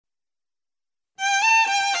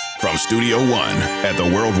From Studio One at the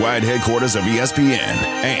worldwide headquarters of ESPN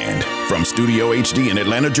and from Studio HD in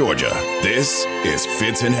Atlanta, Georgia, this is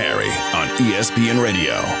Fitz and Harry on ESPN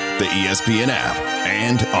Radio, the ESPN app,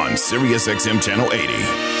 and on SiriusXM Channel 80.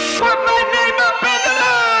 Put my name up in the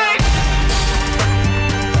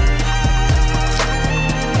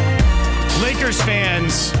line! Lakers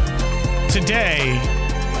fans today,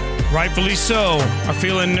 rightfully so, are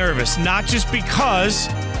feeling nervous. Not just because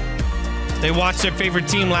they watched their favorite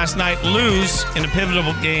team last night lose in a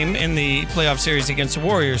pivotal game in the playoff series against the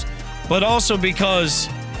Warriors, but also because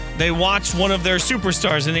they watched one of their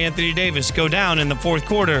superstars in Anthony Davis go down in the fourth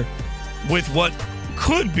quarter with what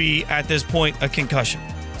could be, at this point, a concussion.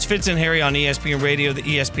 It's Fitz and Harry on ESPN Radio, the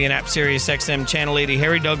ESPN app, SiriusXM Channel 80.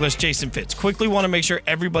 Harry Douglas, Jason Fitz. Quickly want to make sure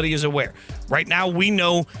everybody is aware. Right now, we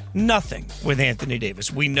know nothing with Anthony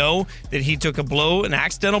Davis. We know that he took an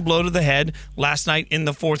accidental blow to the head last night in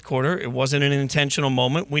the fourth quarter. It wasn't an intentional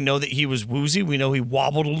moment. We know that he was woozy. We know he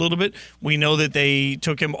wobbled a little bit. We know that they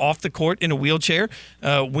took him off the court in a wheelchair.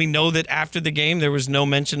 We know that after the game, there was no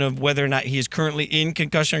mention of whether or not he is currently in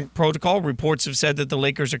concussion protocol. Reports have said that the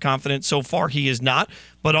Lakers are confident. So far, he is not.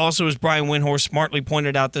 But also, as Brian Windhorst smartly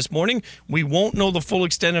pointed out this morning, we won't know the full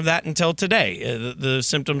extent of that until today. The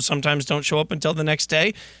symptoms sometimes don't show up until the next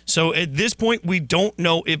day. So at this point, we don't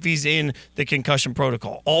know if he's in the concussion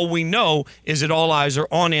protocol. All we know is that all eyes are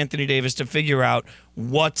on Anthony Davis to figure out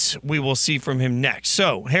what we will see from him next.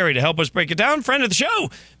 So, Harry, to help us break it down, friend of the show,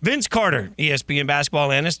 Vince Carter, ESPN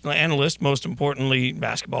basketball analyst, most importantly,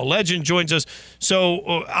 basketball legend, joins us.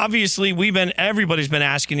 So, obviously, everybody's been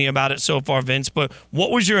asking you about it so far, Vince, but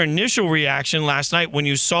what was your initial reaction last night when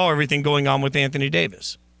you saw everything going on with Anthony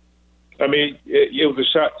Davis? I mean, it was a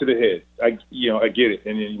shot to the head. I get it.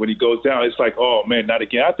 And then when he goes down, it's like, oh, man, not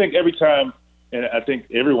again. I think every time, and I think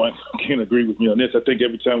everyone can agree with me on this, I think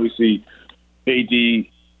every time we see AD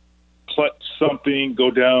clutch something,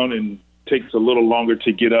 go down, and takes a little longer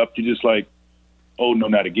to get up, you're just like, oh, no,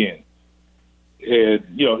 not again. And,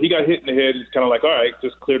 he got hit in the head. It's kind of like, all right,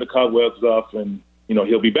 just clear the cobwebs off, and,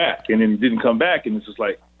 he'll be back. And then he didn't come back, and it's just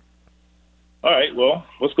like, all right, well,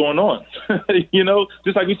 what's going on?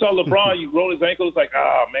 Just like we saw LeBron, you roll his ankle, it's like,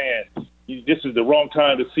 man, this is the wrong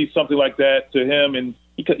time to see something like that to him. And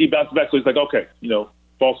he bounced back, so he's like, okay,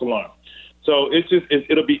 false alarm. So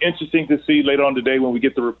it'll be interesting to see later on today when we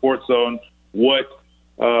get the reports on what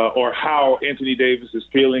or how Anthony Davis is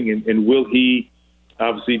feeling and will he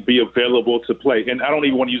obviously be available to play. And I don't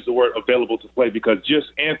even want to use the word available to play because just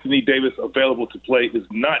Anthony Davis available to play is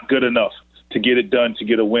not good enough to get it done, to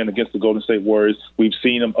get a win against the Golden State Warriors. We've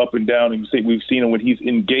seen him up and down, and we've seen him when he's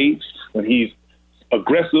engaged, when he's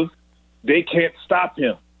aggressive. They can't stop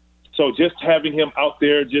him. So just having him out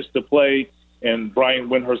there just to play. And Brian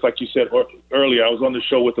Windhorst, like you said earlier, I was on the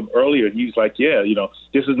show with him earlier, and he's like, yeah,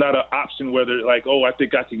 this is not an option where they're like, oh, I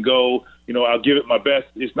think I can go, I'll give it my best.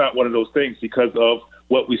 It's not one of those things because of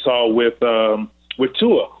what we saw with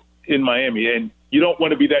Tua in Miami. And you don't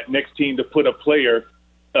want to be that next team to put a player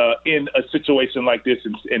in a situation like this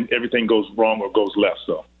and everything goes wrong or goes left.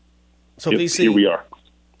 So VC, here we are.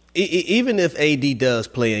 Even if AD does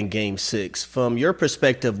play in Game 6, from your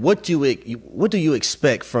perspective, what do you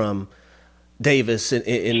expect from Davis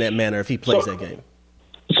in that manner if he plays that game?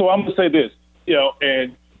 So I'm going to say this,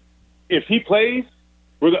 and if he plays,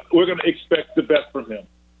 we're going to expect the best from him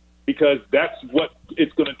because that's what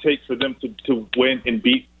it's going to take for them to win and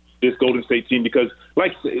beat this Golden State team. Because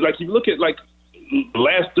like you look at the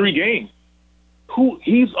last three games,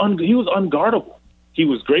 he was unguardable. He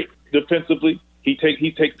was great defensively. He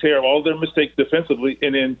takes care of all their mistakes defensively,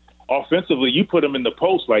 and then offensively, you put him in the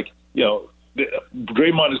post.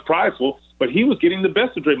 Draymond is prideful, but he was getting the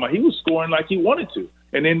best of Draymond. He was scoring like he wanted to.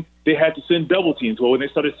 And then they had to send double teams. Well, when they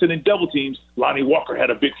started sending double teams, Lonnie Walker had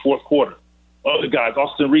a big fourth quarter. Other guys,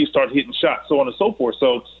 Austin Reeves started hitting shots, so on and so forth.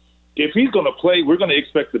 So if he's going to play, we're going to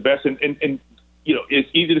expect the best. And it's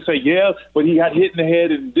easy to say, yeah, but he got hit in the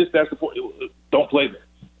head and this, that's the point. Don't play there.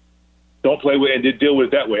 Don't play with it and deal with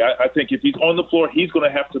it that way. I think if he's on the floor, he's going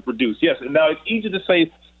to have to produce. Yes, and now it's easy to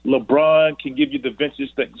say LeBron can give you the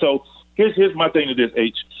vintage thing. So here's my thing to this,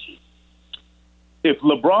 H. If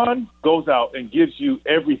LeBron goes out and gives you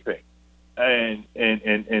everything and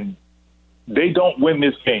they don't win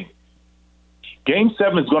this game, Game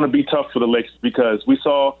 7 is going to be tough for the Lakers because we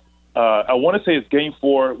saw, I want to say it's Game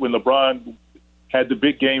 4 when LeBron had the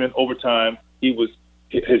big game in overtime.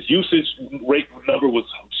 His usage rate number was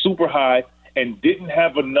super high and didn't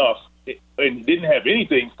have enough and didn't have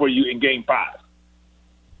anything for you in Game 5.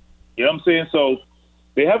 You know what I'm saying? So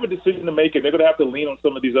they have a decision to make, and they're going to have to lean on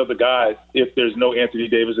some of these other guys if there's no Anthony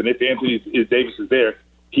Davis. And if Anthony Davis is there,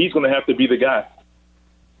 he's going to have to be the guy.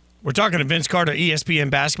 We're talking to Vince Carter, ESPN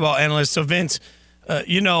basketball analyst. So, Vince,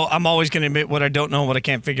 I'm always going to admit what I don't know and what I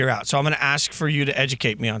can't figure out. So I'm going to ask for you to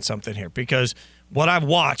educate me on something here, because what I've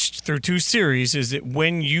watched through 2 series is that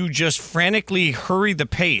when you just frantically hurry the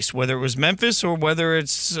pace, whether it was Memphis or whether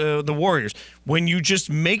it's the Warriors, when you just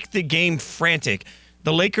make the game frantic,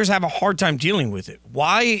 the Lakers have a hard time dealing with it.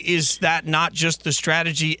 Why is that not just the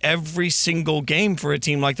strategy every single game for a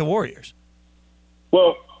team like the Warriors?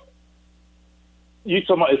 Well, you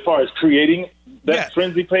talking about as far as creating that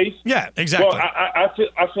frenzy pace? Yeah, exactly. Well,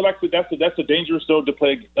 I feel like that's a dangerous road to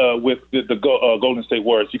play with the Golden State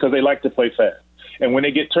Warriors, because they like to play fast. And when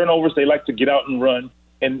they get turnovers, they like to get out and run.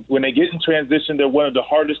 And when they get in transition, they're one of the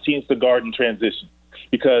hardest teams to guard in transition.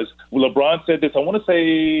 Because LeBron said this, I want to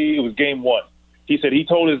say it was game 1. He said he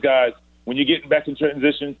told his guys, when you're getting back in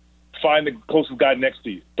transition, find the closest guy next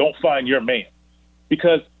to you. Don't find your man.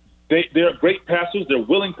 Because they're great passers. They're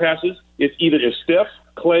willing passers. It's either Steph,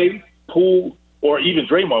 Clay, Poole, or even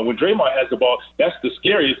Draymond. When Draymond has the ball, that's the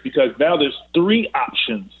scariest, because now there's 3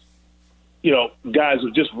 options. Guys are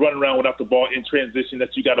just running around without the ball in transition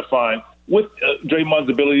that you got to find, with Draymond's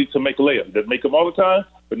ability to make a layup. Doesn't make them all the time,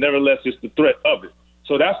 but nevertheless, it's the threat of it.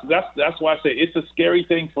 So that's why I say it's a scary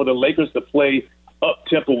thing for the Lakers to play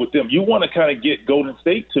up-tempo with them. You want to kind of get Golden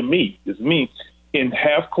State, to me, in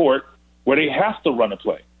half court where they have to run a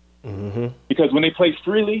play. Mm-hmm. Because when they play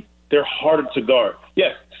freely, they're harder to guard.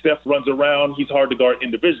 Yes, Steph runs around. He's hard to guard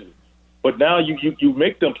individually. But now you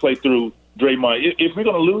make them play through Draymond. If we're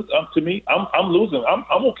going to lose, to me, I'm losing.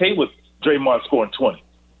 I'm okay with Draymond scoring 20.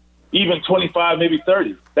 Even 25, maybe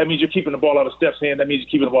 30. That means you're keeping the ball out of Steph's hand. That means you're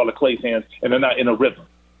keeping the ball out of Clay's hands, and they're not in a rhythm,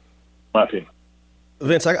 my opinion.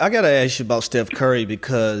 Vince, I got to ask you about Steph Curry,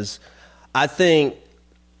 because I think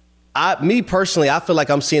me personally, I feel like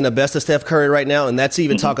I'm seeing the best of Steph Curry right now, and that's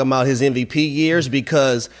even talking about his MVP years,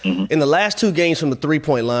 because in the last 2 games from the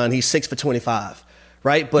three-point line, he's 6 for 25,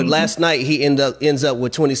 right? But last night he ends up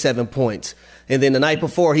with 27 points, and then the night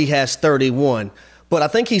before he has 31. But I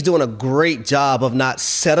think he's doing a great job of not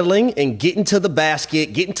settling and getting to the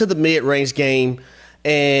basket, getting to the mid-range game,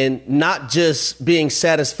 and not just being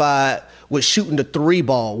satisfied with shooting the 3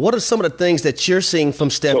 ball. What are some of the things that you're seeing from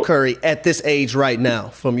Steph Curry at this age right now,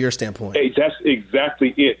 from your standpoint? Hey, that's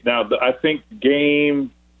exactly it. Now, I think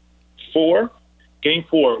game 4,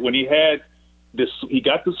 when he had this, he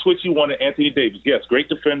got the switch he wanted, Anthony Davis. Yes, great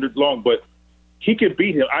defender, long, but he could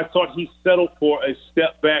beat him. I thought he settled for a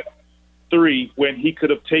step back 3 when he could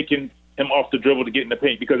have taken him off the dribble to get in the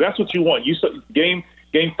paint, because that's what you want. You saw game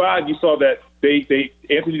 5, you saw that they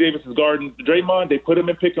Anthony Davis is guarding Draymond. They put him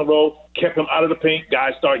in pick and roll, kept him out of the paint.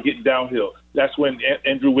 Guys start getting downhill. That's when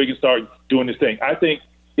Andrew Wiggins started doing his thing. I think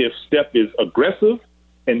if Steph is aggressive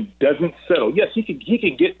and doesn't settle, yes, he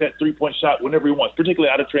can get that 3-point shot whenever he wants,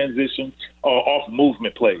 particularly out of transition or off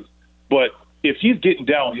movement plays. But if he's getting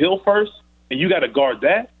downhill first and you got to guard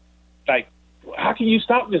that, like, how can you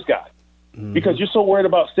stop this guy? Because you're so worried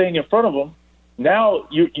about staying in front of him. Now,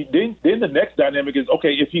 then the next dynamic is,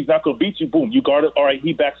 okay, if he's not going to beat you, boom, you guard it. All right,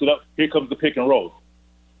 he backs it up. Here comes the pick and roll.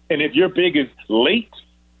 And if your big is late,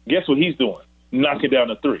 guess what he's doing? Knocking down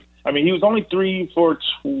the 3. I mean, he was only 3 for,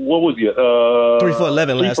 what was he? 3 for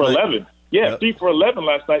 11 last night. 3 for 11. Yeah, yep. 3 for 11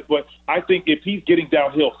 last night. But I think if he's getting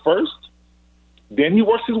downhill first, then he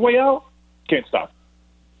works his way out, can't stop him.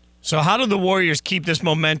 So how do the Warriors keep this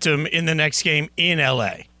momentum in the next game in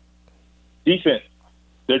L.A.? Defense.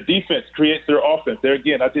 Their defense creates their offense. There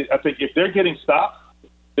again, I think if they're getting stopped,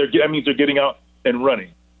 that means they're getting out and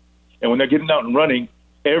running. And when they're getting out and running,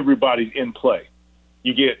 everybody's in play.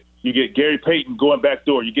 You get Gary Payton going back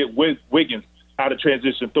door. You get Wiggins out of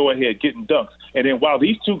transition, throw ahead, getting dunks. And then while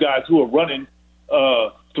these 2 guys who are running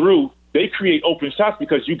through, they create open shots,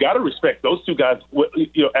 because you got to respect those 2 guys,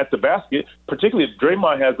 at the basket, particularly if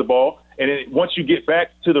Draymond has the ball. And then once you get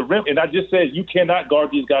back to the rim, and I just said you cannot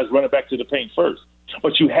guard these guys running back to the paint first.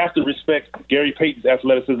 But you have to respect Gary Payton's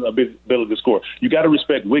athleticism, ability to score. You got to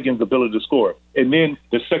respect Wiggins' ability to score. And then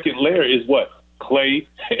the second layer is what? Clay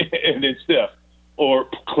and then Steph. Or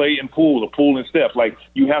Clay and Poole, or Poole and Steph. Like,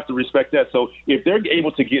 you have to respect that. So if they're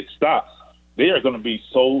able to get stops, they are going to be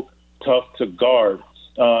so tough to guard.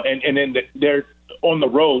 And then they're on the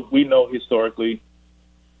road. We know historically,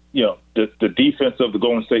 the defense of the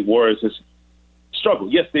Golden State Warriors has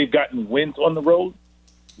struggled. Yes, they've gotten wins on the road,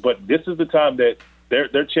 but this is the time that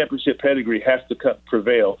their championship pedigree has to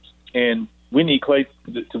prevail, and we need Clay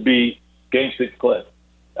to be Game 6 Clay.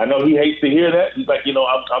 I know he hates to hear that. He's like, I'm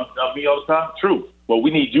me all the time. True, but we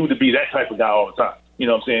need you to be that type of guy all the time. You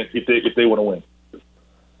know what I'm saying? If they want to win.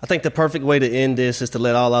 I think the perfect way to end this is to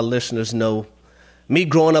let all our listeners know, me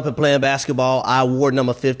growing up and playing basketball, I wore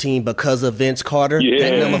number 15 because of Vince Carter. Yeah.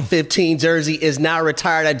 That number 15 jersey is now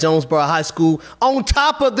retired at Jonesboro High School, on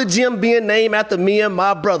top of the gym being named after me and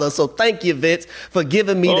my brother. So thank you, Vince, for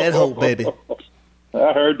giving me that hope, baby.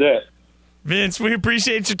 I heard that. Vince, we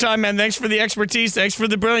appreciate your time, man. Thanks for the expertise. Thanks for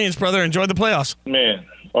the brilliance, brother. Enjoy the playoffs. Man,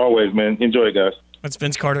 always, man. Enjoy it, guys. That's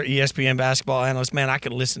Vince Carter, ESPN basketball analyst. Man, I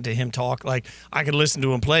could listen to him talk. Like, I could listen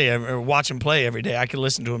to him play or watch him play every day. I could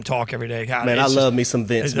listen to him talk every day. God, Man, I love me some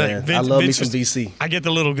Vince, man. I love me some VC. I get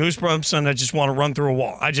the little goosebumps, and I just want to run through a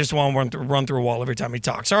wall. I just want to run through a wall every time he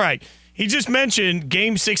talks. All right. He just mentioned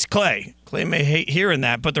Game 6 Clay. Clay may hate hearing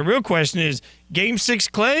that, but the real question is, Game 6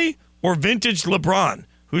 Clay or vintage LeBron?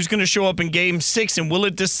 Who's going to show up in Game 6, and will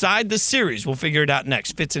it decide the series? We'll figure it out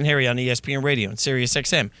next. Fitz and Harry on ESPN Radio and Sirius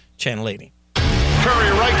XM, Channel 80.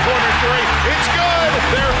 Curry, right corner three. It's good.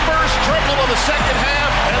 Their first triple of the second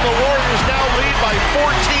half, and the Warriors now lead by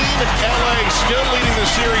 14. LA still leading the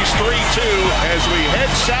series 3-2 as we head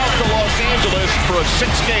south to Los Angeles for a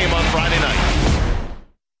 6th game on Friday night.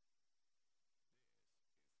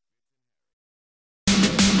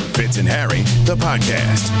 Fitz and Harry, the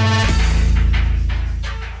podcast.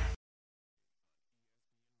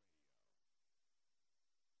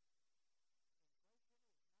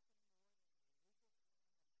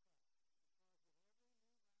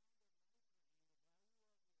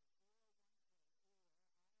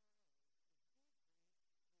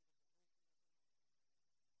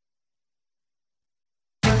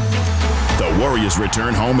 The Warriors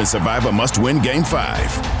return home and survive a must-win Game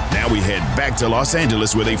 5. Now we head back to Los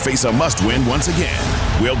Angeles where they face a must-win once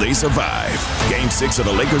again. Will they survive? Game 6 of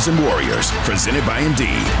the Lakers and Warriors, presented by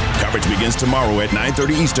Indeed. Coverage begins tomorrow at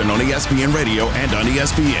 9:30 Eastern on ESPN Radio and on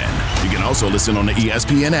ESPN. You can also listen on the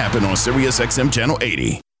ESPN app and on Sirius XM Channel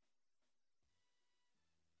 80.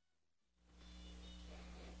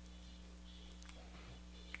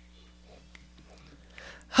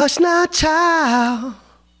 Hush now, child.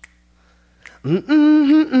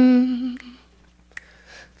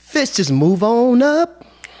 Fitz, just move on up.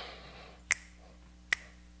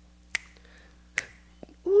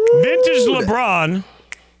 Vintage LeBron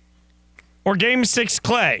or Game 6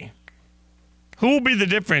 Clay? Who will be the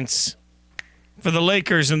difference for the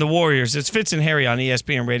Lakers and the Warriors? It's Fitz and Harry on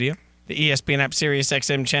ESPN Radio, the ESPN app, Sirius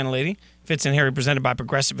XM Channel 80. Fitz and Harry presented by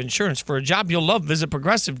Progressive Insurance. For a job you'll love, visit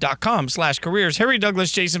progressive.com/careers. Harry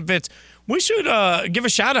Douglas, Jason Fitz. We should give a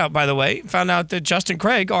shout out, by the way. Found out that Justin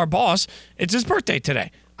Craig, our boss, it's his birthday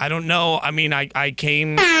today. I don't know. I mean, I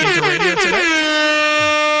came into radio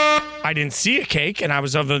today. I didn't see a cake, and I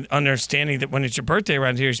was of the understanding that when it's your birthday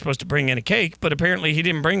around here, you're supposed to bring in a cake. But apparently, he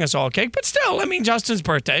didn't bring us all a cake. But still, I mean, Justin's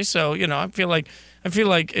birthday, so I feel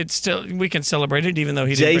like it's still we can celebrate it, even though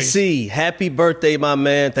he didn't. JC, happy birthday, my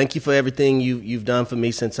man! Thank you for everything you've done for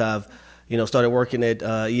me since I've started working at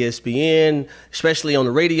ESPN, especially on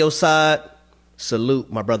the radio side.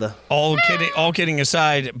 Salute, my brother. All kidding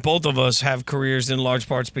aside, both of us have careers in large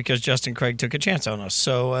parts because Justin Craig took a chance on us.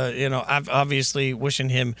 So, I've obviously wishing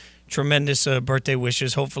him tremendous birthday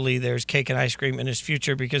wishes. Hopefully there's cake and ice cream in his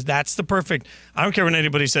future because that's the perfect – I don't care what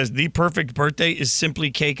anybody says. The perfect birthday is simply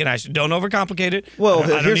cake and ice cream. Don't overcomplicate it. Well, I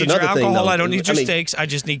don't here's need another your alcohol. thing, though. I don't need your steaks. I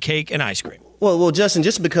just need cake and ice cream. Well, Justin,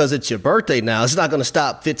 just because it's your birthday now, it's not going to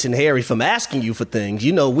stop Fitz and Harry from asking you for things.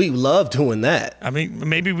 We love doing that. I mean,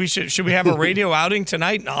 maybe we should we have a radio outing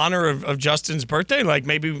tonight in honor of Justin's birthday? Like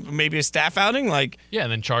maybe a staff outing? Like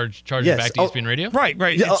and then charge it back to ESPN Radio? Right.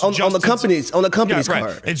 Yeah, on the company's right.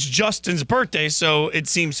 card. It's Justin's birthday, so it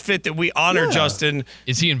seems fit that we honor Justin.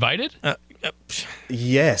 Is he invited?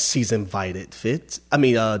 Yes, he's invited, Fitz.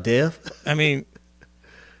 Dev.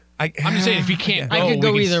 I'm just saying, if he can't go, I could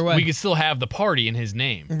go either way. We could still have the party in his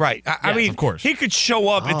name. Right. I mean, of course. He could show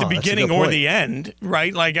up at the beginning or the end,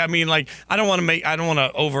 right? I don't want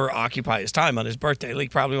to over occupy his time on his birthday. He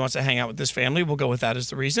probably wants to hang out with his family. We'll go with that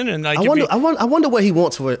as the reason. And I wonder what he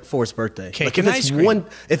wants for his birthday. Cake and ice cream.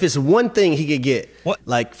 If it's one thing he could get,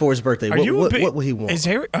 for his birthday, what would he want?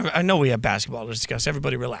 I know we have basketball to discuss.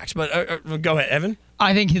 Everybody relax. But go ahead, Evan.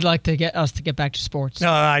 I think he'd like to get us to get back to sports.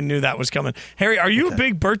 No, I knew that was coming. Harry, are you a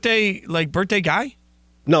big birthday guy?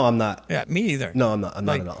 No, I'm not. Yeah, me either. No, I'm not. I'm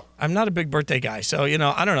not at all. I'm not a big birthday guy. So, I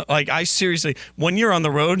don't know. I seriously, when you're on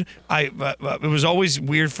the road, it was always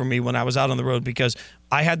weird for me when I was out on the road because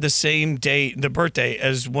I had the same day, the birthday,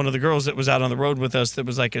 as one of the girls that was out on the road with us that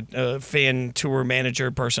was like a fan tour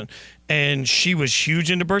manager person. And she was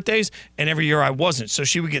huge into birthdays, and every year I wasn't. So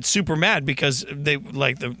she would get super mad because they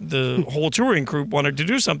the whole touring group wanted to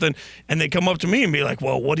do something, and they come up to me and be like,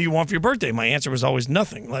 "Well, what do you want for your birthday?" My answer was always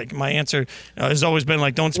nothing. My answer has always been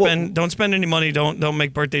like, "Don't spend any money. Don't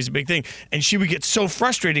make birthdays a big thing. And she would get so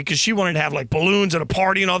frustrated because she wanted to have like balloons at a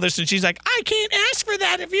party and all this. And she's like, I can't ask for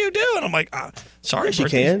that if you do. And I'm like, sorry. Yes, you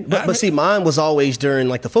can. But see, mine was always during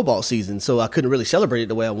like the football season. So I couldn't really celebrate it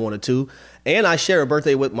the way I wanted to. And I share a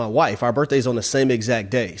birthday with my wife. Our birthday's on the same exact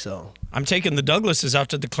day. So I'm taking the Douglases out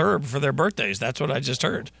to the club for their birthdays. That's what I just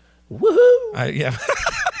heard. Woohoo! Yeah.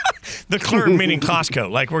 The club meaning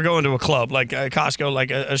Costco. Like we're going to a club, like a Costco,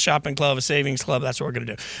 like a shopping club, a savings club. That's what we're going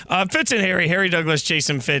to do. Fitz and Harry Douglas,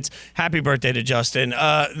 Jason Fitz. Happy birthday to Justin.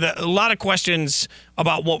 A lot of questions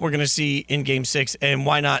about what we're going to see in Game 6, and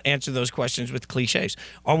why not answer those questions with cliches.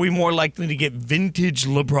 Are we more likely to get vintage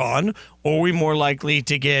LeBron, or are we more likely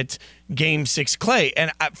to get Game 6 Clay?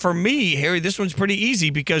 And for me, Harry, this one's pretty easy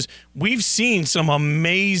because we've seen some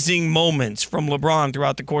amazing moments from LeBron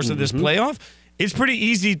throughout the course of this playoff. It's pretty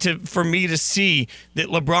easy for me to see that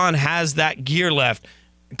LeBron has that gear left.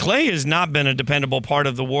 Clay has not been a dependable part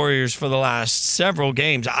of the Warriors for the last several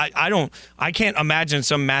games. I can't imagine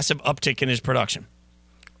some massive uptick in his production.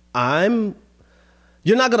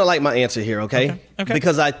 You're not going to like my answer here, okay?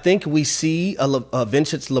 Because I think we see a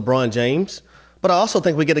vintage LeBron James, but I also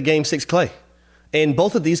think we get a Game 6 Clay. And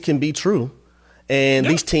both of these can be true, and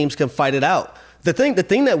these teams can fight it out. The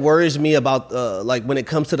thing that worries me about like when it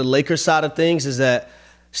comes to the Lakers side of things is that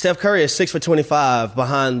Steph Curry is 6 for 25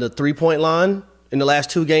 behind the 3-point line in the last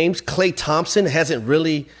 2 games. Klay Thompson hasn't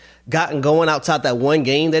really gotten going outside that one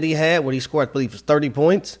game that he had where he scored, I believe, 30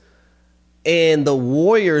 points. And the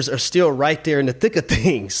Warriors are still right there in the thick of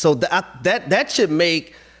things. So that should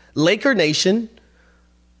make Laker Nation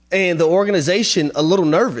and the organization a little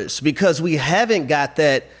nervous because we haven't got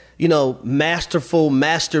that, masterful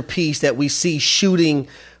masterpiece that we see shooting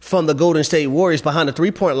from the Golden State Warriors behind the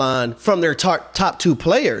 3-point line from their top 2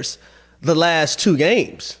 players the last 2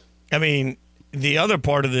 games. I mean, the other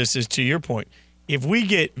part of this is, to your point, if we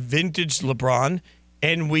get vintage LeBron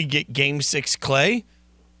and we get Game 6 Clay,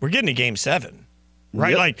 we're getting a Game 7,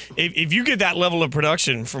 right? Yep. Like, if you get that level of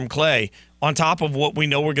production from Clay on top of what we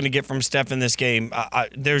know we're going to get from Steph in this game,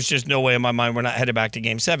 there's just no way in my mind we're not headed back to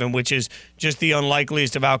Game 7, which is just the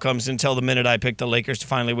unlikeliest of outcomes until the minute I picked the Lakers to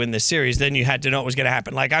finally win this series. Then you had to know it was going to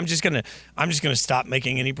happen. Like, I'm just gonna stop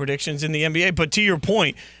making any predictions in the NBA. But to your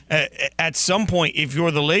point, at some point, if you're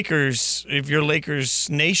Lakers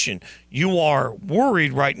Nation, you are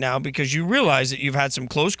worried right now because you realize that you've had some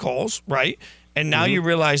close calls, right? And now you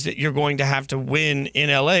realize that you're going to have to win in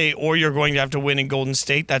LA or you're going to have to win in Golden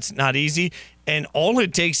State. That's not easy. And all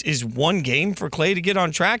it takes is one game for Clay to get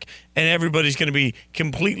on track, and everybody's going to be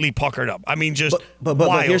completely puckered up. I mean, just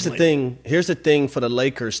but here's the thing. Here's the thing for the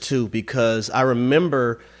Lakers, too, because I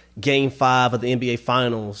remember Game 5 of the NBA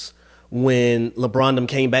Finals when LeBron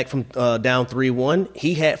came back from down 3-1.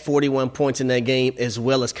 He had 41 points in that game as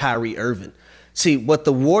well as Kyrie Irving. See, what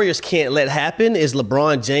the Warriors can't let happen is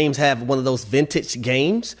LeBron James have one of those vintage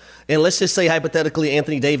games. And let's just say, hypothetically,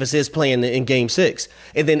 Anthony Davis is playing in Game 6.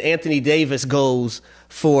 And then Anthony Davis goes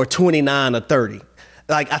for 29 or 30.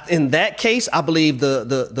 Like, in that case, I believe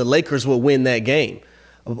the Lakers will win that game.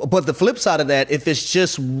 But the flip side of that, if it's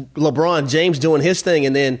just LeBron James doing his thing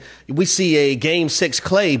and then we see a Game 6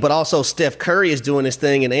 Clay, but also Steph Curry is doing his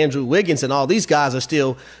thing and Andrew Wiggins and all these guys are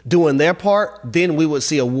still doing their part, then we would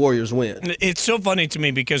see a Warriors win. It's so funny to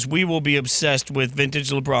me because we will be obsessed with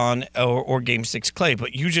vintage LeBron or Game 6 Clay,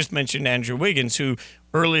 but you just mentioned Andrew Wiggins, who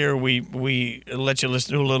earlier we let you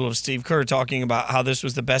listen to a little of Steve Kerr talking about how this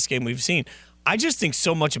was the best game we've seen. I just think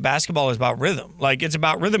so much of basketball is about rhythm. Like, it's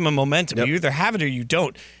about rhythm and momentum. Yep. You either have it or you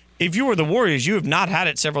don't. If you are the Warriors, you have not had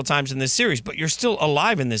it several times in this series, but you're still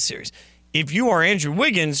alive in this series. If you are Andrew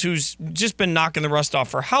Wiggins, who's just been knocking the rust off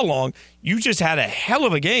for how long, you just had a hell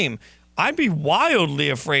of a game. I'd be wildly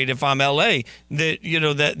afraid if I'm LA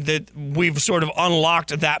that we've sort of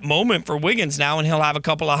unlocked that moment for Wiggins now and he'll have a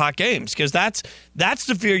couple of hot games, because that's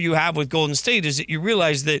the fear you have with Golden State, is that you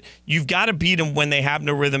realize that you've got to beat them when they have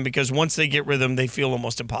no rhythm, because once they get rhythm, they feel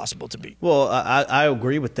almost impossible to beat. Well, I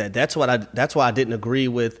agree with that. That's why I didn't agree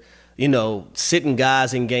with sitting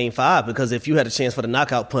guys in Game 5, because if you had a chance for the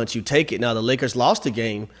knockout punch, you take it. Now the Lakers lost the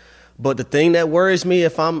game. But the thing that worries me,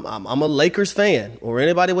 if I'm a Lakers fan or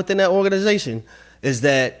anybody within that organization, is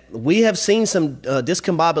that we have seen some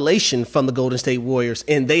discombobulation from the Golden State Warriors,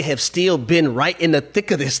 and they have still been right in the thick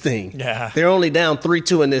of this thing. Yeah. They're only down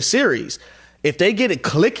 3-2 in this series. If they get it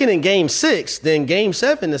clicking in Game 6, then Game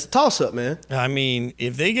 7 is a toss-up, man. I mean,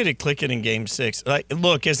 if they get it clicking in Game 6,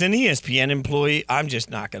 look, as an ESPN employee, I'm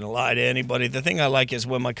just not going to lie to anybody. The thing I like is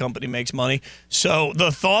when my company makes money. So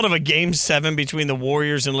the thought of a Game 7 between the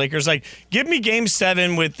Warriors and Lakers, give me Game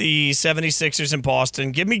 7 with the 76ers in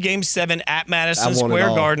Boston. Give me Game 7 at Madison Square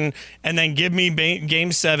Garden. And then give me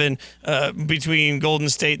Game 7 between Golden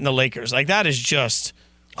State and the Lakers. That is just...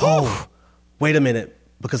 Oh, wait a minute.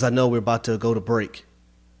 Because I know we're about to go to break.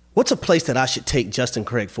 What's a place that I should take Justin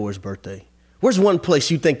Craig for his birthday? Where's one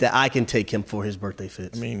place you think that I can take him for his birthday,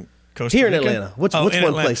 Fitz? I mean, Costa Here Rica? in Atlanta. What's one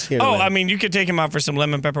place here in Atlanta? I mean, you could take him out for some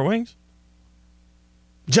lemon pepper wings.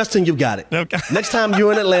 Justin, you got it. Okay. Next time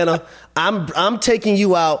you're in Atlanta, I'm taking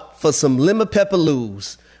you out for some lemon pepper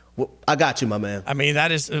loos. I got you, my man. I mean,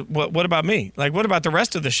 that is what about me? What about the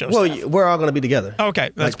rest of the show? Well, stuff? We're all going to be together.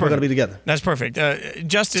 Okay, that's perfect. We're going to be together. That's perfect.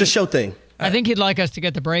 Justin, it's a show thing. I think he'd like us to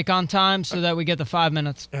get the break on time so that we get the 5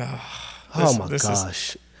 minutes. Oh my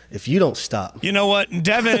gosh. If you don't stop. You know what?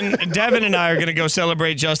 Devin and I are going to go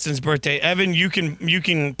celebrate Justin's birthday. Evan, you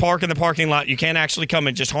can park in the parking lot. You can't actually come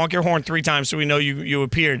in. Just honk your horn 3 times so we know you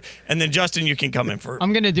appeared. And then, Justin, you can come in for...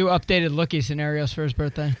 I'm going to do updated lookie scenarios for his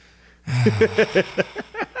birthday.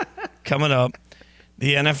 Coming up,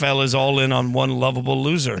 the NFL is all in on one lovable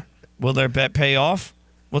loser. Will their bet pay off?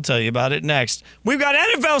 We'll tell you about it next. We've got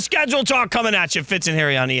NFL schedule talk coming at you. Fitz and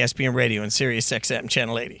Harry on ESPN Radio and Sirius XM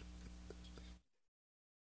Channel 80.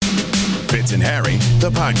 Fitz and Harry, the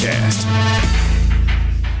podcast.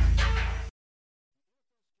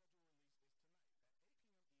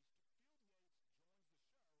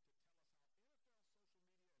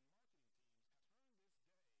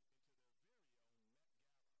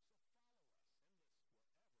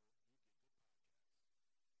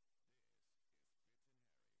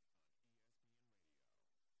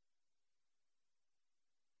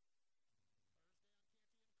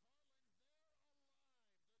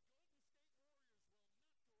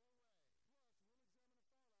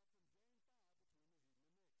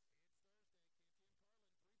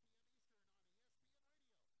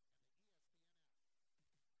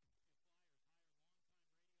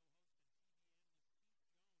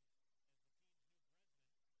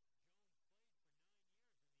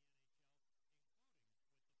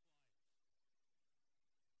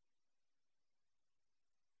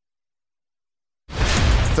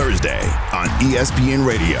 Thursday on ESPN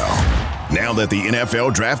Radio. Now that the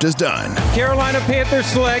NFL draft is done, Carolina Panthers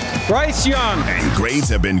select Bryce Young. And grades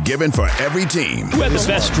have been given for every team. Who had the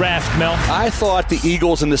best draft, Mel? I thought the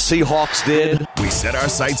Eagles and the Seahawks did. We set our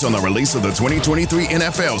sights on the release of the 2023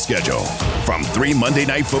 NFL schedule. From 3 Monday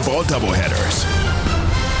Night Football doubleheaders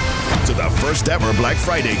to the first ever Black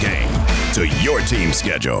Friday game to your team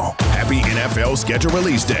schedule. Happy NFL schedule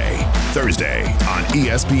release day. Thursday on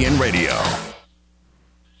ESPN Radio.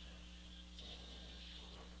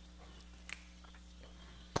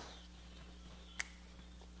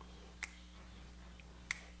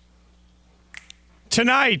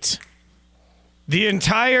 Tonight, the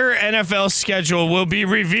entire NFL schedule will be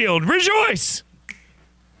revealed. Rejoice!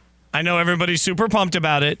 I know everybody's super pumped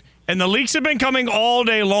about it, and the leaks have been coming all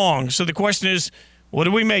day long. So the question is, what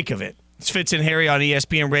do we make of it? It's Fitz and Harry on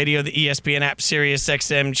ESPN Radio, the ESPN app, Sirius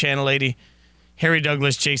XM, Channel 80. Harry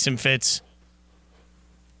Douglas, Jason Fitz.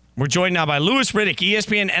 We're joined now by Louis Riddick,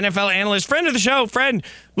 ESPN NFL analyst, friend of the show. Friend,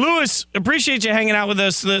 Louis, appreciate you hanging out with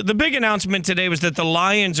us. The big announcement today was that the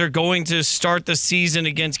Lions are going to start the season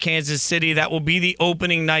against Kansas City. That will be the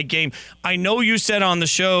opening night game. I know you said on the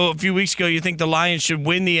show a few weeks ago you think the Lions should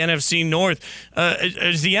win the NFC North.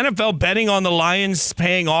 Is the NFL betting on the Lions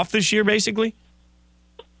paying off this year, basically?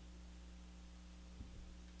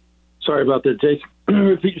 Sorry about that, Jake.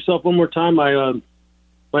 Repeat yourself one more time.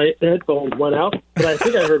 My headphones went out, but I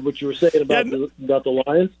think I heard what you were saying about the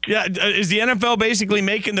Lions. Yeah, is the NFL basically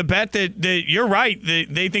making the bet that you're right,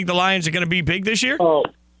 they think the Lions are going to be big this year? Oh,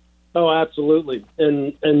 absolutely,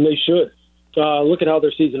 and they should. Look at how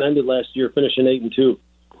their season ended last year, finishing 8-2.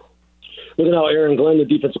 Look at how Aaron Glenn, the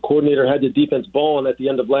defensive coordinator, had the defense balling at the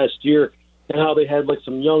end of last year, and how they had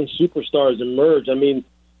some young superstars emerge. I mean,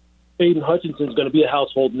 Aiden Hutchinson's going to be a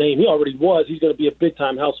household name. He already was. He's going to be a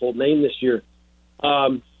big-time household name this year.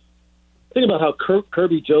 Think about how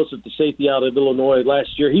Kirby Joseph, the safety out of Illinois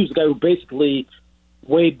last year, he was the guy who basically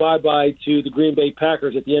waved bye-bye to the Green Bay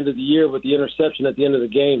Packers at the end of the year with the interception at the end of the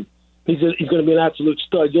game. He's going to be an absolute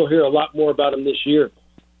stud. You'll hear a lot more about him this year.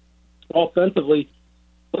 Offensively,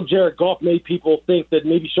 Jared Goff made people think that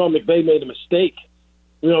maybe Sean McVay made a mistake,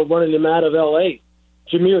 running him out of L.A.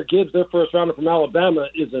 Jahmyr Gibbs, their first rounder from Alabama,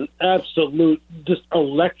 is an absolute, just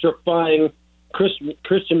electrifying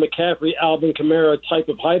Christian McCaffrey, Alvin Kamara type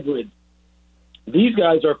of hybrid. These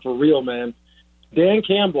guys are for real, man. Dan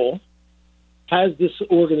Campbell has this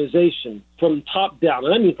organization from top down,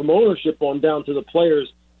 and I mean from ownership on down to the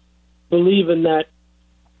players, believing that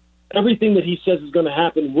everything that he says is going to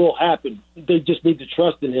happen will happen. They just need to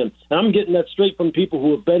trust in him. And I'm getting that straight from people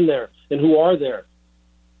who have been there and who are there.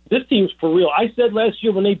 This team's for real. I said last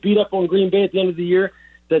year when they beat up on Green Bay at the end of the year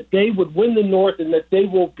that they would win the North and that they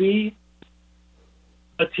will be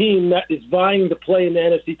a team that is vying to play in the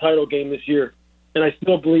NFC title game this year. And I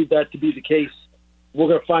still believe that to be the case. We're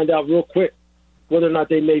going to find out real quick whether or not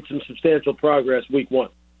they made some substantial progress week 1.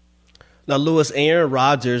 Now, Lewis, Aaron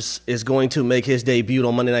Rodgers is going to make his debut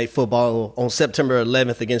on Monday Night Football on September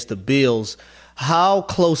 11th against the Bills. How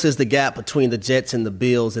close is the gap between the Jets and the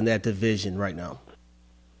Bills in that division right now?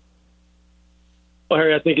 Well,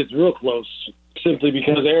 Harry, I think it's real close, simply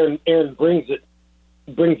because Aaron brings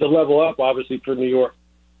the level up, obviously, for New York,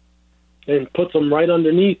 and puts them right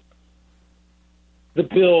underneath the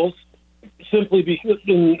Bills, simply because,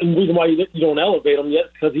 and the reason why you don't elevate him yet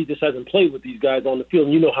is because he just hasn't played with these guys on the field,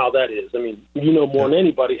 and you know how that is. I mean, you know more than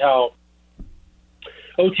anybody how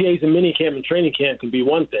OTAs and minicamp and training camp can be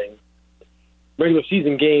one thing. Regular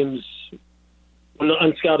season games, when the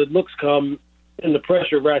unscouted looks come and the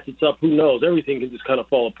pressure ratchets up, who knows? Everything can just kind of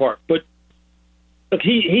fall apart. But look,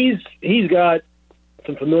 he's got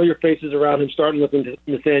some familiar faces around him, starting with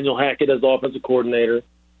Nathaniel Hackett as offensive coordinator.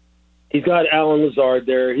 He's got Alan Lazard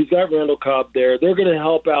there. He's got Randall Cobb there. They're going to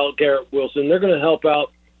help out Garrett Wilson. They're going to help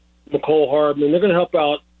out McCole Hardman. They're going to help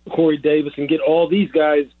out Corey Davis and get all these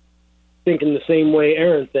guys thinking the same way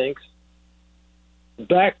Aaron thinks. The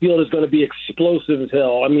backfield is going to be explosive as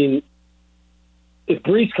hell. I mean, if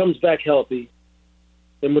Brees comes back healthy,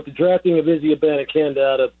 and with the drafting of Izzy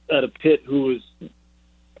Abanikanda out of Pitt, who is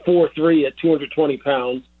 4'3" at 220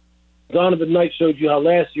 pounds, Donovan Knight showed you how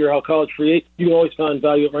last year, how college free agents, you can always find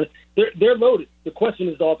value at running. They're loaded. The question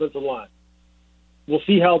is the offensive line. We'll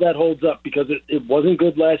see how that holds up because it wasn't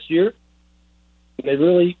good last year. They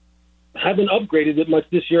really haven't upgraded it much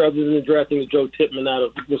this year other than the drafting of Joe Tippmann out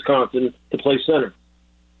of Wisconsin to play center.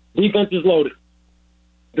 Defense is loaded.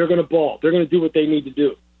 They're going to ball. They're going to do what they need to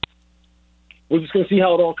do. We're just going to see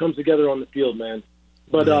how it all comes together on the field, man.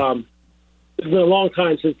 But it's been a long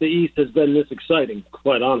time since the East has been this exciting,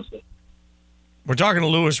 quite honestly. We're talking to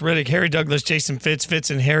Louis Riddick, Harry Douglas, Jason Fitz,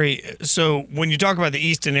 and Harry. So when you talk about the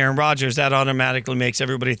East and Aaron Rodgers, that automatically makes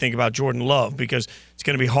everybody think about Jordan Love because it's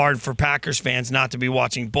going to be hard for Packers fans not to be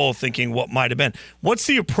watching both thinking what might have been. What's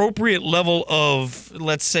the appropriate level of,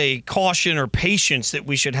 let's say, caution or patience that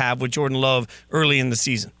we should have with Jordan Love early in the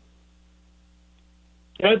season?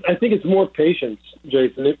 I think it's more patience,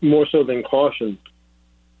 Jason, more so than caution.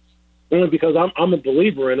 Only because I'm a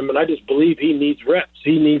believer in him, and I just believe he needs reps.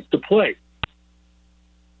 He needs to play.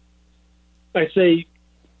 I say,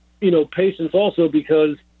 patience also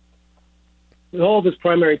because all of his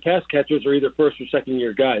primary pass catchers are either first or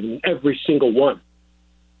second-year guys, and every single one.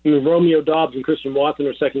 I mean, Romeo Doubs and Christian Watson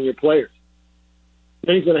are second-year players.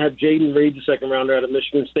 Then he's going to have Jaden Reed, the second-rounder out of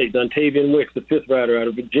Michigan State, Dontavian Wicks, the fifth-rounder out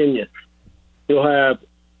of Virginia. He'll have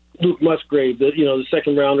Luke Musgrave, the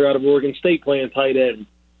second-rounder out of Oregon State, playing tight end.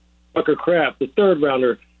 Tucker Kraft, the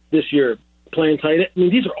third-rounder this year, playing tight end. I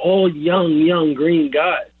mean, these are all young green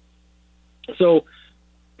guys. So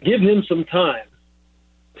give him some time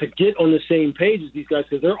to get on the same page as these guys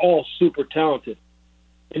because they're all super talented.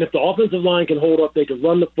 And if the offensive line can hold up, they can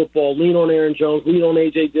run the football, lean on Aaron Jones, lean on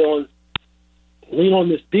A.J. Dillon, lean on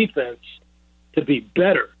this defense to be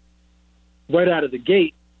better right out of the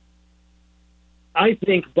gate. I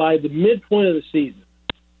think by the midpoint of the season,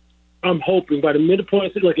 I'm hoping by the midpoint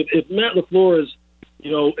of the season, like if Matt LaFleur is,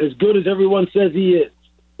 as good as everyone says he is,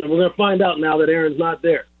 and we're going to find out now that Aaron's not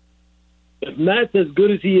there. If Matt's as good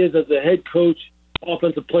as he is as a head coach,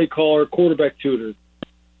 offensive play caller, quarterback tutor,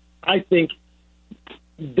 I think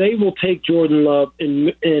they will take Jordan Love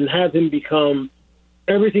and have him become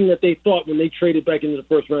everything that they thought when they traded back into the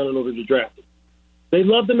first round in order to draft him. They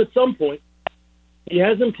loved him at some point. He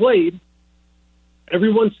hasn't played.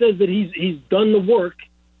 Everyone says that he's done the work.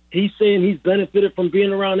 He's saying he's benefited from being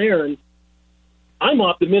around Aaron. I'm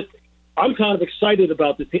optimistic. I'm kind of excited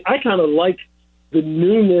about this team. I kind of like the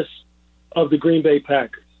newness of the Green Bay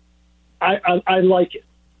Packers. I like it.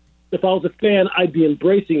 If I was a fan, I'd be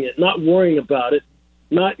embracing it, not worrying about it,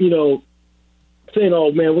 not, saying,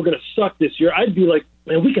 oh, man, we're going to suck this year. I'd be like,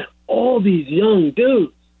 man, we got all these young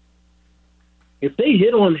dudes. If they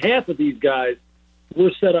hit on half of these guys,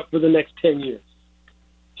 we're set up for the next 10 years.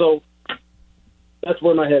 So that's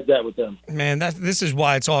where my head's at with them. Man, this is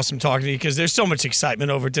why it's awesome talking to you because there's so much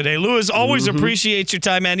excitement over today. Louis, always appreciate your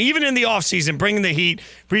time, man. Even in the offseason, bringing the heat.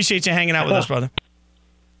 Appreciate you hanging out with us, brother.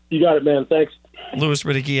 You got it, man. Thanks. Louis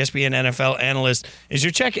Riddick, ESPN NFL analyst. Is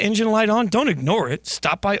your check engine light on? Don't ignore it.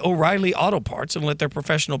 Stop by O'Reilly Auto Parts and let their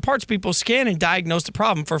professional parts people scan and diagnose the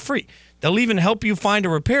problem for free. They'll even help you find a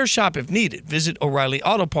repair shop if needed. Visit O'Reilly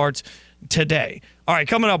Auto Parts today. All right,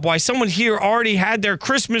 coming up, why someone here already had their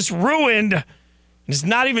Christmas ruined. And it's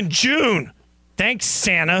not even June. Thanks,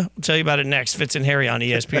 Santa. I'll tell you about it next. Fitz and Harry on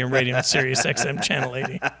ESPN Radio and Sirius XM Channel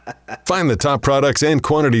 80. Find the top products and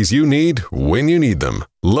quantities you need when you need them.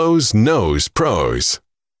 Lowe's knows pros.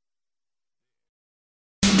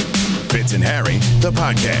 Fitz and Harry, the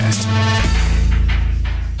podcast.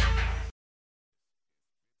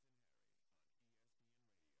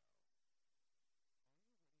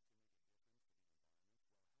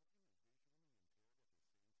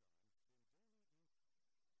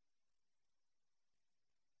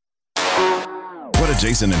 What are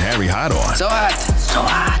Jason and Harry hot on? So hot. So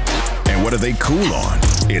hot. And what are they cool on?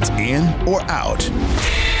 It's in or out.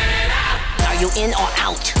 Are you in or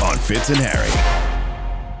out? On Fitz and Harry.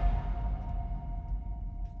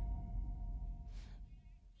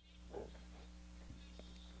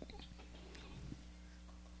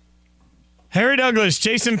 Harry Douglas,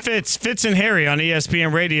 Jason Fitz, Fitz and Harry on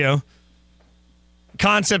ESPN Radio.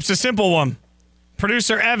 Concept's a simple one.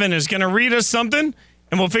 Producer Evan is going to read us something,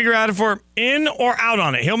 and we'll figure out if we're in or out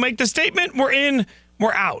on it. He'll make the statement, we're in,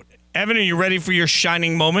 we're out. Evan, are you ready for your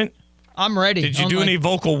shining moment? I'm ready. Did you do any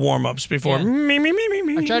vocal warm-ups before? Yeah.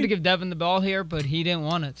 Me. I tried to give Devin the ball here, but he didn't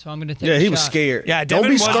want it, so I'm going to take a Yeah, shot. he was scared. Yeah, don't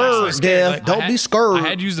Devin be was scared, scared. Dev. Don't be scared. I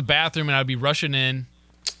had to use the bathroom, and I'd be rushing in.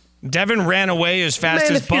 Devin ran away as fast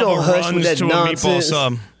Man, as if you don't Bubba hush with runs that to a meatball nonsense.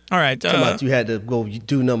 sub. All right. Come out, you had to go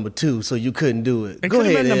do number 2, so you couldn't do it. It Go could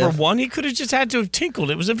have ahead, been number Ev. 1. He could have just had to have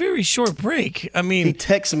tinkled. It was a very short break. I mean, He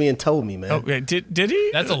texted me and told me, man. okay, did he?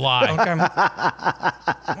 That's a lie. Okay.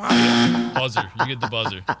 Buzzer. You get the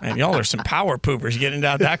buzzer. Man, y'all are some power poopers getting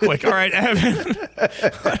down that quick. All right, Evan,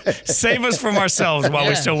 save us from ourselves while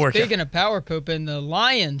we're still working. Speaking of power pooping, the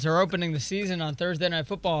Lions are opening the season on Thursday Night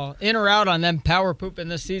Football. In or out on them power pooping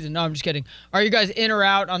this season? No, I'm just kidding. Are you guys in or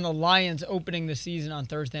out on the Lions opening the season on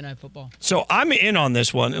Thursday Night Football? So I'm in on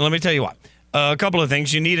this one, and let me tell you what. A couple of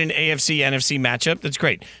things. You need an AFC-NFC matchup. That's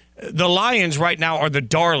great. The Lions right now are the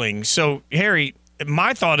darlings. So, Harry,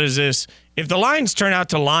 my thought is this. If the Lions turn out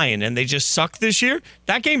to lion and they just suck this year,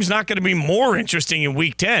 that game's not going to be more interesting in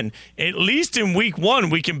Week 10. At least in Week 1,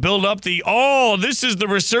 we can build up this is the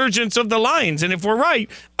resurgence of the Lions. And if we're right,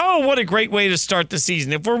 what a great way to start the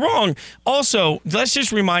season. If we're wrong, also, let's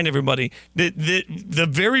just remind everybody that the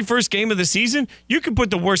very first game of the season, you can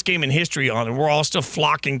put the worst game in history on, and we're all still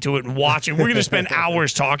flocking to it and watching. We're going to spend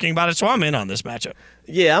hours talking about it, so I'm in on this matchup.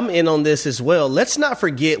 Yeah, I'm in on this as well. Let's not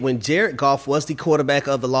forget when Jared Goff was the quarterback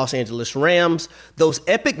of the Los Angeles Rams, those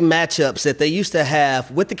epic matchups that they used to have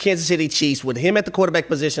with the Kansas City Chiefs, with him at the quarterback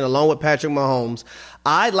position along with Patrick Mahomes.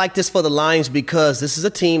 I like this for the Lions because this is a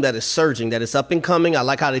team that is surging, that is up and coming. I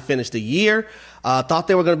like how they finished the year. Thought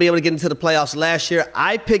they were going to be able to get into the playoffs last year.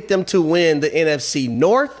 I picked them to win the NFC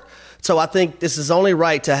North. So I think this is only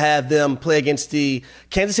right to have them play against the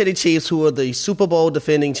Kansas City Chiefs, who are the Super Bowl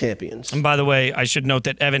defending champions. And by the way, I should note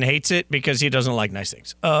that Evan hates it because he doesn't like nice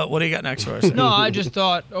things. What do you got next for us? No, I just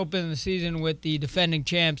thought open the season with the defending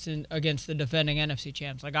champs against the defending NFC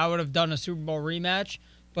champs. Like I would have done a Super Bowl rematch,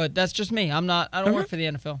 but that's just me. I don't work for the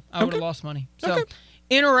NFL. I would have lost money. So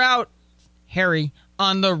in or out, Harry,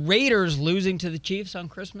 on the Raiders losing to the Chiefs on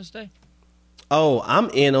Christmas Day? Oh, I'm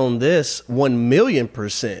in on this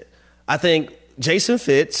 1,000,000%. I think Jason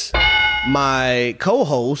Fitz, my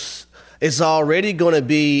co-host, is already going to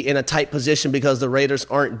be in a tight position because the Raiders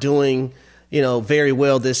aren't doing, very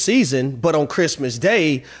well this season. But on Christmas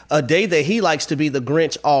Day, a day that he likes to be the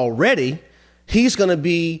Grinch already, he's going to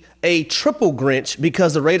be a triple Grinch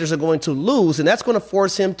because the Raiders are going to lose, and that's going to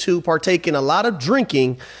force him to partake in a lot of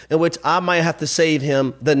drinking, in which I might have to save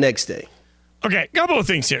him the next day. Okay, a couple of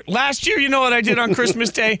things here. Last year, you know what I did on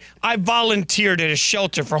Christmas Day? I volunteered at a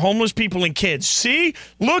shelter for homeless people and kids. See?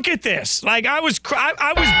 Look at this. Like, I was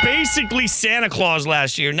basically Santa Claus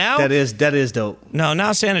last year. Now That is dope. No,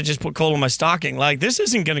 now Santa just put coal in my stocking. Like, this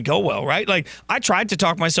isn't going to go well, right? Like, I tried to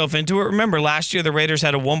talk myself into it. Remember, last year the Raiders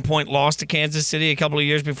had a 1-point loss to Kansas City. A couple of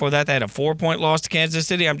years before that, they had a 4-point loss to Kansas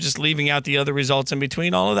City. I'm just leaving out the other results in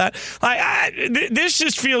between all of that. This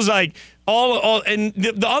just feels like and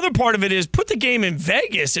the other part of it is put the game in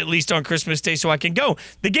Vegas at least on Christmas Day so I can go.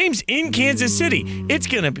 The game's in Kansas City. It's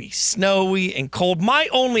going to be snowy and cold. My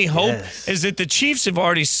only hope is that the Chiefs have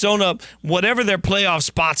already sewn up whatever their playoff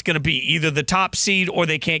spot's going to be, either the top seed or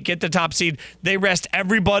they can't get the top seed. They rest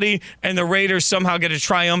everybody, and the Raiders somehow get a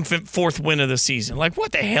triumphant 4th win of the season. Like,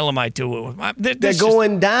 what the hell am I doing with my? They're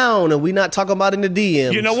going down, and we're not talking about in the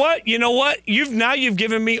DMs. You know what? You've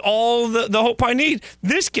given me all the hope I need.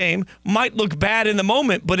 This game might look bad in the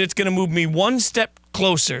moment, but it's going to move me one step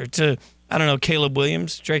closer to, I don't know, Caleb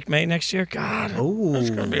Williams, Drake May next year. God, that's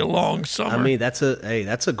going to be a long summer. I mean, that's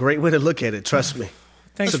a great way to look at it. Trust me.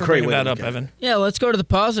 Thanks for bringing that up, Evan. Yeah, let's go to the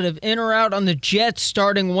positive. In or out on the Jets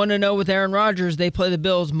starting 1-0 with Aaron Rodgers. They play the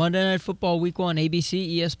Bills Monday Night Football Week 1,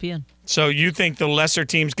 ABC, ESPN. So you think the lesser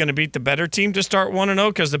team's going to beat the better team to start 1-0?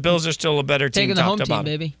 Because the Bills are still a better team. Taking the home team,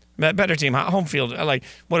 baby. Better team, home field. Like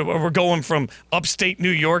we're going from upstate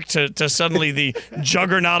New York to suddenly the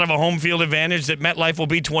juggernaut of a home field advantage that MetLife will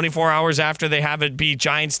be 24 hours after they have it be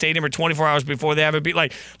Giant Stadium or 24 hours before they have it be.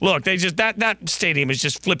 Like, look, they just that stadium is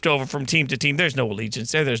just flipped over from team to team. There's no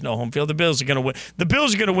allegiance there. There's no home field. The Bills are going to win. The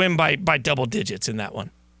Bills are going to win by double digits in that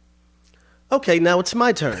one. Okay, now it's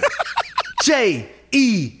my turn. Jets,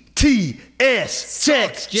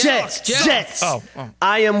 Jets. Oh.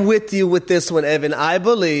 I am with you with this one, Evan. I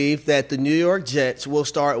believe that the New York Jets will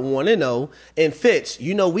start 1-0. And Fitz,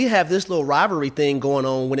 we have this little rivalry thing going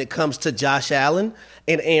on when it comes to Josh Allen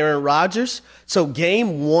and Aaron Rodgers. So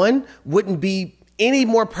game 1 wouldn't be any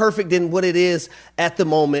more perfect than what it is at the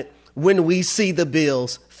moment when we see the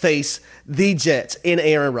Bills face the Jets in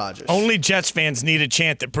Aaron Rodgers. Only Jets fans need a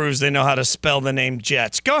chant that proves they know how to spell the name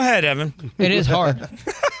Jets. Go ahead, Evan. It is hard.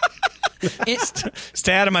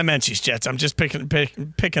 Stay out of my Menchie's, Jets. I'm just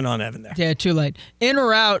picking on Evan there. Yeah, too late. In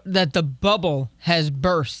or out that the bubble has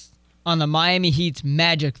burst on the Miami Heat's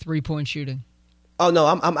magic 3-point shooting? Oh no,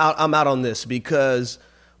 I'm out. I'm out on this because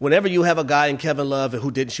whenever you have a guy in Kevin Love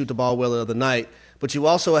who didn't shoot the ball well the other night, but you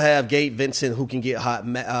also have Gabe Vincent who can get hot,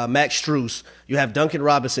 Max Strus, you have Duncan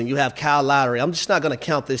Robinson, you have Kyle Lowry. I'm just not going to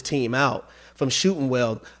count this team out from shooting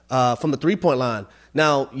well from the 3-point line.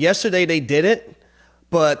 Now, yesterday they didn't,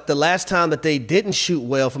 but the last time that they didn't shoot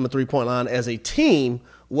well from the 3-point line as a team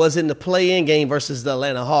was in the play-in game versus the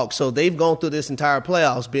Atlanta Hawks. So they've gone through this entire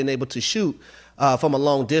playoffs being able to shoot from a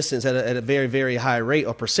long distance at a very, very high rate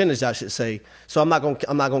or percentage, I should say. So I'm not going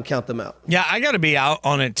to count them out. Yeah, I got to be out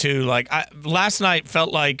on it too. Like last night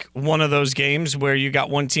felt like one of those games where you got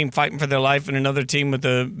one team fighting for their life and another team with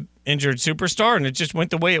a injured superstar, and it just went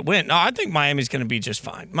the way it went. No, I think Miami's going to be just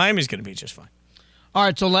fine. All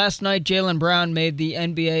right, so last night Jaylen Brown made the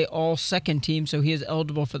NBA All-Second team, so he is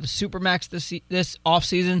eligible for the Supermax this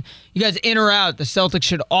offseason. You guys in or out? The Celtics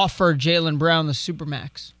should offer Jaylen Brown the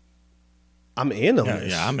Supermax. I'm in on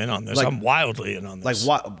this. Yeah, I'm in on this. I'm wildly in on this.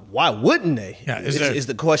 Like, why wouldn't they? Yeah, is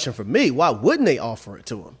the question for me. Why wouldn't they offer it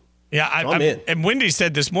to him? Yeah, I'm in. And Wendy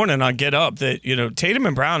said this morning on Get Up that, Tatum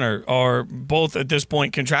and Brown are both at this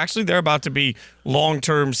point contractually, they're about to be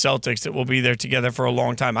long-term Celtics that will be there together for a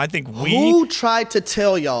long time. I think Who tried to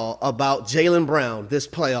tell y'all about Jaylen Brown this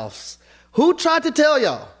playoffs? Who tried to tell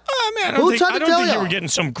y'all? Man, I don't think you were getting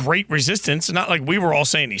some great resistance. Not like we were all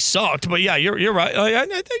saying he sucked, but yeah, you're right. I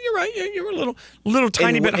think you're right. You were a little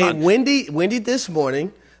tiny bit hot. And Wendy this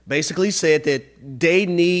morning basically said that they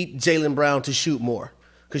need Jaylen Brown to shoot more.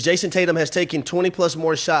 Because Jason Tatum has taken 20-plus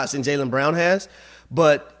more shots than Jaylen Brown has.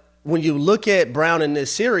 But when you look at Brown in this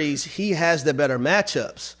series, he has the better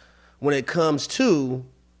matchups when it comes to...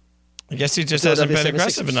 I guess he just hasn't been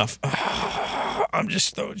aggressive enough. I'm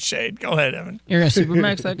just throwing shade. Go ahead, Evan. You're going to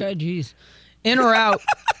Supermax that guy? Jeez. In or out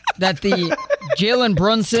that the Jalen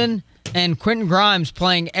Brunson and Quentin Grimes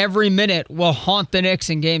playing every minute will haunt the Knicks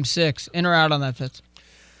in Game 6? In or out on that, Fitz?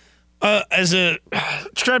 As a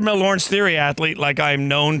treadmill Lawrence theory athlete, like I'm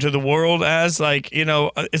known to the world as,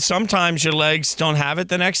 sometimes your legs don't have it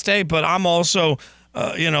the next day, but I'm also,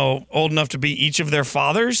 old enough to be each of their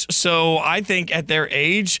fathers. So I think at their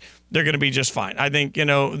age, they're going to be just fine. I think,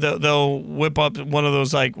 they'll whip up one of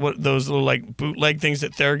those, those little, bootleg things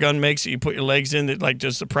that Theragun makes that you put your legs in that,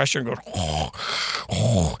 just the pressure and go,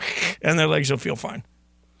 and their legs will feel fine.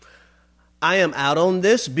 I am out on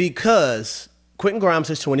this because Quentin Grimes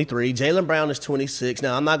is 23. Jaylen Brown is 26.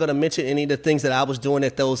 Now, I'm not going to mention any of the things that I was doing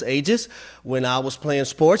at those ages when I was playing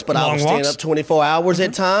sports, but I was staying up 24 hours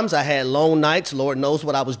at times. I had long nights. Lord knows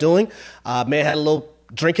what I was doing. I had a little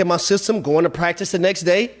drink in my system, going to practice the next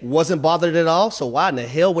day. Wasn't bothered at all. So why in the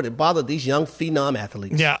hell would it bother these young phenom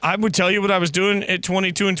athletes? Yeah, I would tell you what I was doing at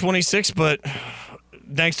 22 and 26, but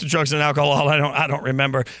thanks to drugs and alcohol, I don't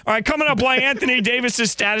remember. All right, coming up, why Anthony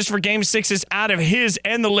Davis's status for Game 6 is out of his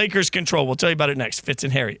and the Lakers' control. We'll tell you about it next. Fitz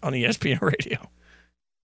and Harry on ESPN Radio.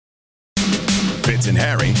 Fitz and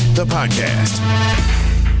Harry, the podcast.